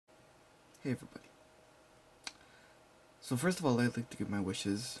Hey everybody. So first of all, I'd like to give my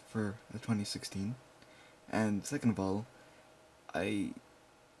wishes for 2016, and second of all, I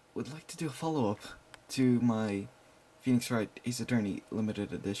would like to do a follow-up to my Wright Ace Attorney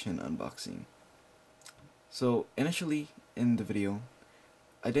limited edition unboxing. So initially in the video,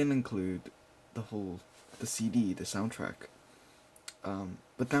 I didn't include the CD, the soundtrack,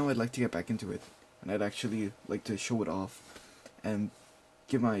 but now I'd like to get back into it, and I'd actually like to show it off and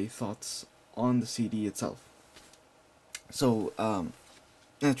give my thoughts on the CD itself. So,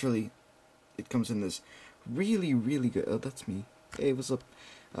 naturally, it comes in this really good, oh, that's me, hey, what's up,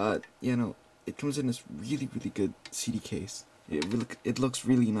 it comes in this really good CD case. It looks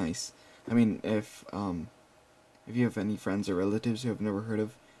really nice. I mean, if you have any friends or relatives who have never heard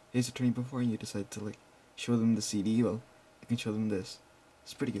of Ace Attorney before, and you decide to, like, show them the CD, well, I can show them this.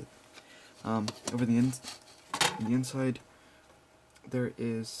 It's pretty good. Over the inside, there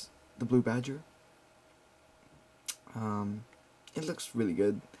is the Blue Badger. It looks really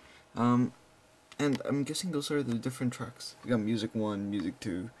good. And I'm guessing those are the different tracks. We got Music 1, Music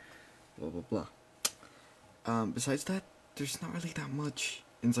 2, blah blah blah. Besides that, there's not really that much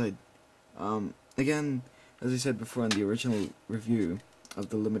inside. Again, as I said before in the original review of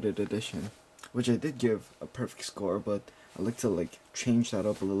the limited edition, which I did give a perfect score, but I'd like to, like, change that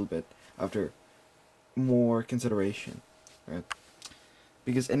up a little bit after more consideration, right?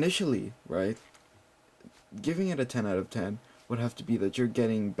 Because initially, right, giving it a 10 out of 10 would have to be that you're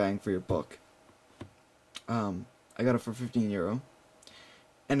getting bang for your buck. I got it for €15,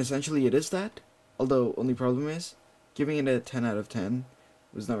 and essentially it is that, although only problem is, giving it a 10 out of 10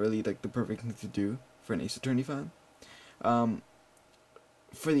 was not really, like, the perfect thing to do for an Ace Attorney fan.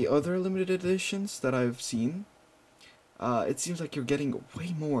 For the other limited editions that I've seen, it seems like you're getting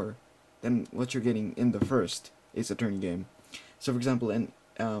way more than what you're getting in the first Ace Attorney game. So for example, in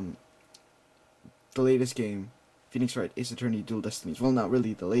the latest game, Wright Ace Attorney Dual Destinies, well, not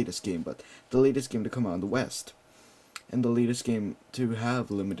really the latest game, but the latest game to come out in the West, and the latest game to have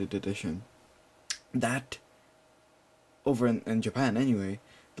limited edition, that, over in Japan anyway,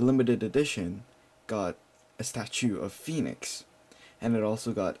 the limited edition got a statue of Phoenix, and it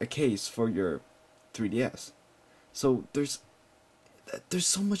also got a case for your 3DS. So there's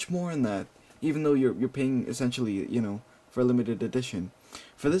so much more in that, even though you're paying essentially, for a limited edition.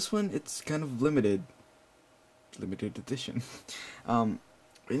 For this one, it's kind of limited edition. You're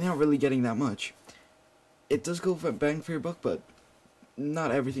not really getting that much. It does go for bang for your buck, but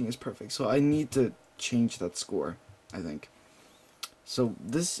not everything is perfect. So I need to change that score, I think. So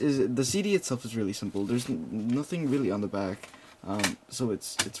the CD itself is really simple. There's nothing really on the back, so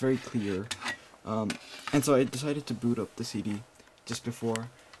it's very clear. And so I decided to boot up the CD just before,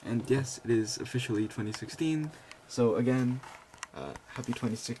 and yes, it is officially 2016. So again, happy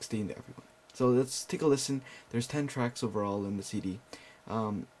 2016 to everyone. So let's take a listen. There's 10 tracks overall in the CD,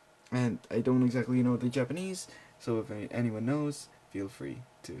 and I don't exactly know the Japanese, so if anyone knows, feel free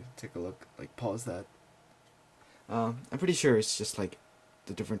to take a look, like, pause that. I'm pretty sure it's just, like,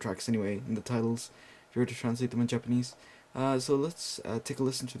 the different tracks anyway in the titles, if you were to translate them in Japanese. So let's take a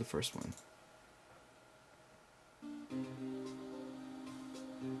listen to the first one.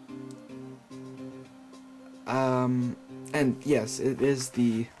 And yes, it is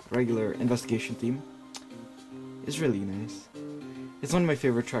the regular investigation theme. It's really nice. It's one of my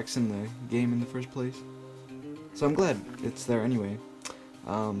favorite tracks in the game in the first place, so I'm glad it's there anyway.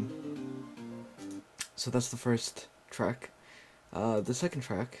 So that's the first track. The second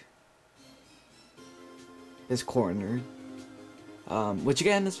track is Coroner, which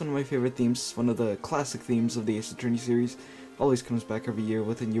again is one of my favorite themes, one of the classic themes of the Ace Attorney series. Always comes back every year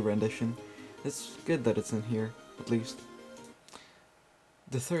with a new rendition. It's good that it's in here, at least.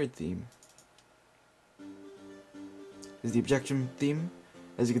 The third theme is the objection theme,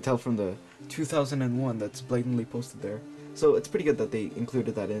 as you can tell from the 2001 that's blatantly posted there. So it's pretty good that they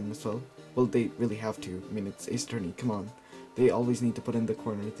included that in as well. Well, they really have to. I mean, it's Ace Attorney, come on. They always need to put in the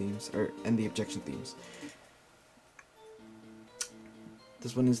corner themes, and the objection themes.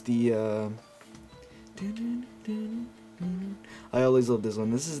 This one is the, I always love this one.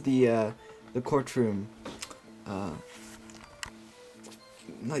 This is the courtroom,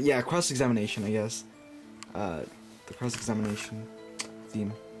 cross-examination, I guess. The cross-examination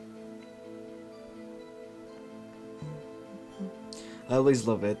theme. I always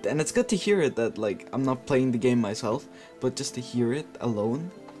love it, and it's good to hear it that, like, I'm not playing the game myself, but just to hear it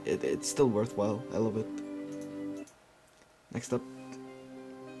alone, it's still worthwhile. I love it. Next up,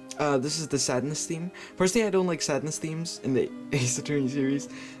 this is the sadness theme. Personally, I don't like sadness themes in the Ace Attorney series.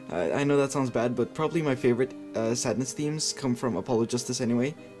 I know that sounds bad, but probably my favorite sadness themes come from Apollo Justice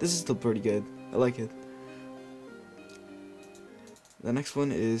anyway. This is still pretty good. I like it. The next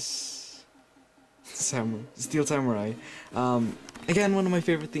one is Steel Samurai. Again, one of my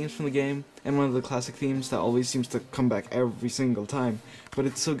favorite themes from the game, and one of the classic themes that always seems to come back every single time. But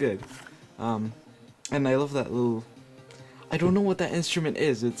it's so good. And I love that little... I don't know what that instrument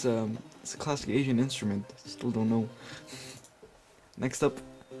is. It's a classic Asian instrument. Still don't know. Next up.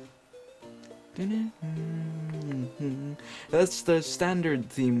 That's the standard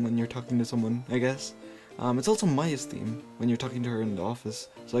theme when you're talking to someone, I guess. It's also Maya's theme when you're talking to her in the office.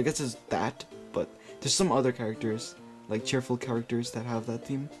 So I guess it's that, but there's some other characters, like cheerful characters that have that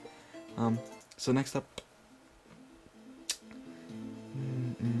theme. So next up.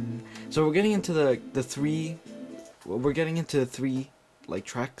 So we're getting into the three like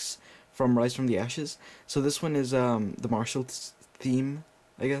tracks from Rise from the Ashes. So this one is the martial theme,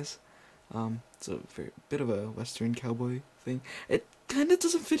 I guess. It's a bit of a Western cowboy thing. It kind of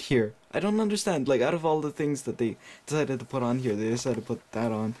doesn't fit here. I don't understand. Like, out of all the things that they decided to put on here, they decided to put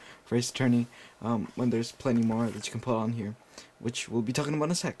that on for Ace Attorney, when there's plenty more that you can put on here, which we'll be talking about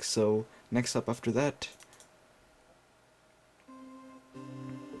in a sec. So next up after that.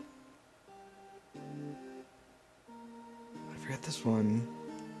 I forgot this one.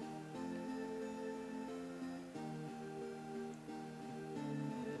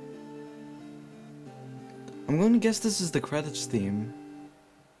 I'm going to guess this is the credits theme.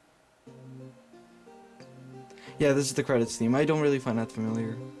 Yeah, this is the credits theme. I don't really find that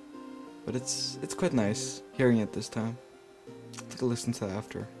familiar, but it's quite nice hearing it this time. Take a listen to that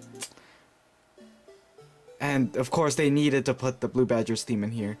after. And of course they needed to put the Blue Badgers theme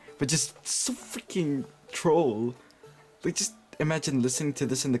in here, but just so freaking troll. Like, just imagine listening to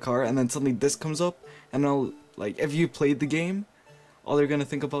this in the car and then suddenly this comes up, and I'll, like, if you played the game, all you're gonna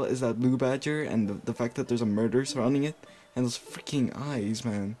think about is that Blue Badger and the fact that there's a murder surrounding it, and those freaking eyes,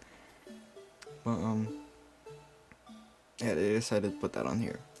 man. But, yeah, they decided to put that on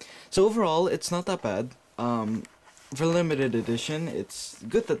here. So overall, it's not that bad. For limited edition, it's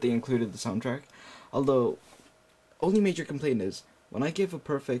good that they included the soundtrack. Although, only major complaint is, when I gave a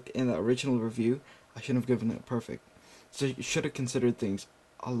perfect in the original review, I shouldn't have given it a perfect. So you should have considered things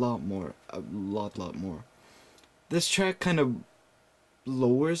a lot more. A lot more. This track kind of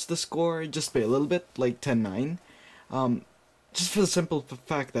lowers the score just by a little bit, like 10-9. Just for the simple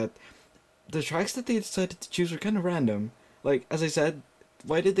fact that the tracks that they decided to choose were kind of random. Like, as I said,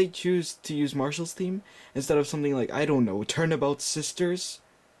 why did they choose to use Marshall's theme instead of something like, I don't know, Turnabout Sisters?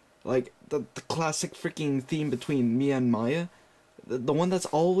 Like, the classic freaking theme between Mia and Maya? The one that's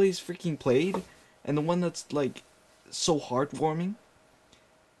always freaking played, and the one that's, like, so heartwarming?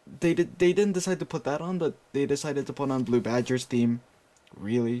 They didn't decide to put that on, but they decided to put on Blue Badger's theme.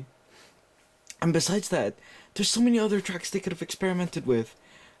 Really? And besides that, there's so many other tracks they could have experimented with.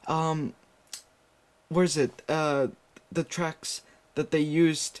 Where's it? The tracks that they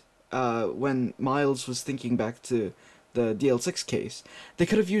used when Miles was thinking back to the DL6 case. They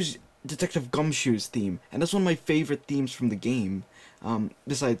could have used Detective Gumshoe's theme, and that's one of my favorite themes from the game,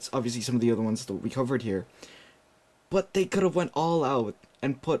 besides obviously some of the other ones that we covered here. But they could have went all out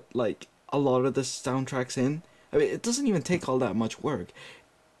and put, like, a lot of the soundtracks in. I mean, it doesn't even take all that much work.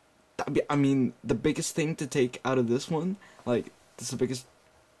 I mean, the biggest thing to take out of this one, like, this is the biggest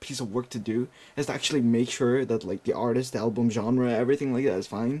piece of work to do, is to actually make sure that, like, the artist, the album genre, everything like that is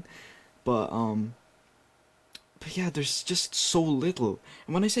fine. But yeah, there's just so little.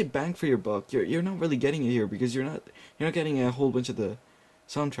 And when I say bang for your buck, you're not really getting it here, because you're not getting a whole bunch of the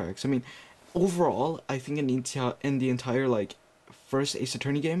soundtracks. I mean, overall, I think in the entire, like, first Ace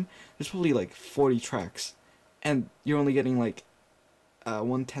Attorney game, there's probably like 40 tracks, and you're only getting like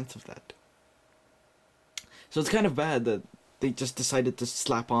 1/10 of that. So it's kind of bad that they just decided to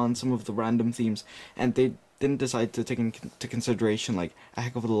slap on some of the random themes, and they didn't decide to take into consideration like a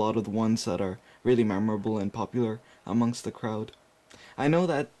heck of a lot of the ones that are really memorable and popular amongst the crowd. I know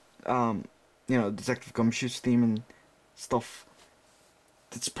that you know, Detective Gumshoe's theme and stuff,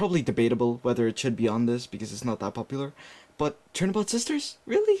 it's probably debatable whether it should be on this because it's not that popular. But Turnabout Sisters?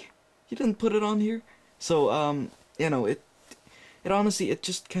 Really? You didn't put it on here? So, you know, it honestly, it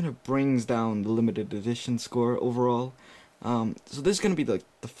just kind of brings down the limited edition score overall. So this is going to be like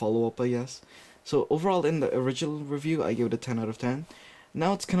the follow-up, I guess. So overall, in the original review, I gave it a 10 out of 10.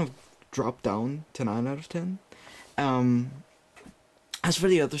 Now it's kind of dropped down to 9 out of 10. As for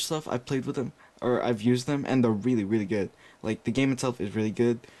the other stuff, I've played with them, or I've used them, and they're really, really good. Like, the game itself is really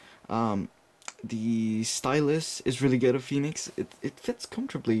good. The stylus is really good of Phoenix. It fits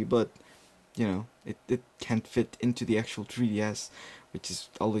comfortably, but, you know, it can't fit into the actual 3DS, which is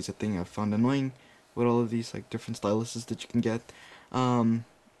always a thing I've found annoying. with all of these like different styluses that you can get. And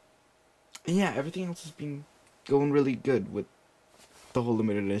yeah, everything else has been going really good with the whole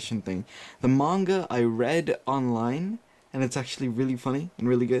limited edition thing. The manga I read online, and it's actually really funny and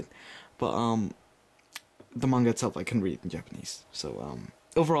really good, but the manga itself I can read in Japanese. So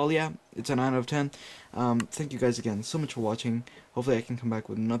overall, yeah, it's a 9 out of 10. Thank you guys again so much for watching. Hopefully I can come back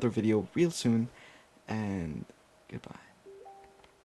with another video real soon, and goodbye.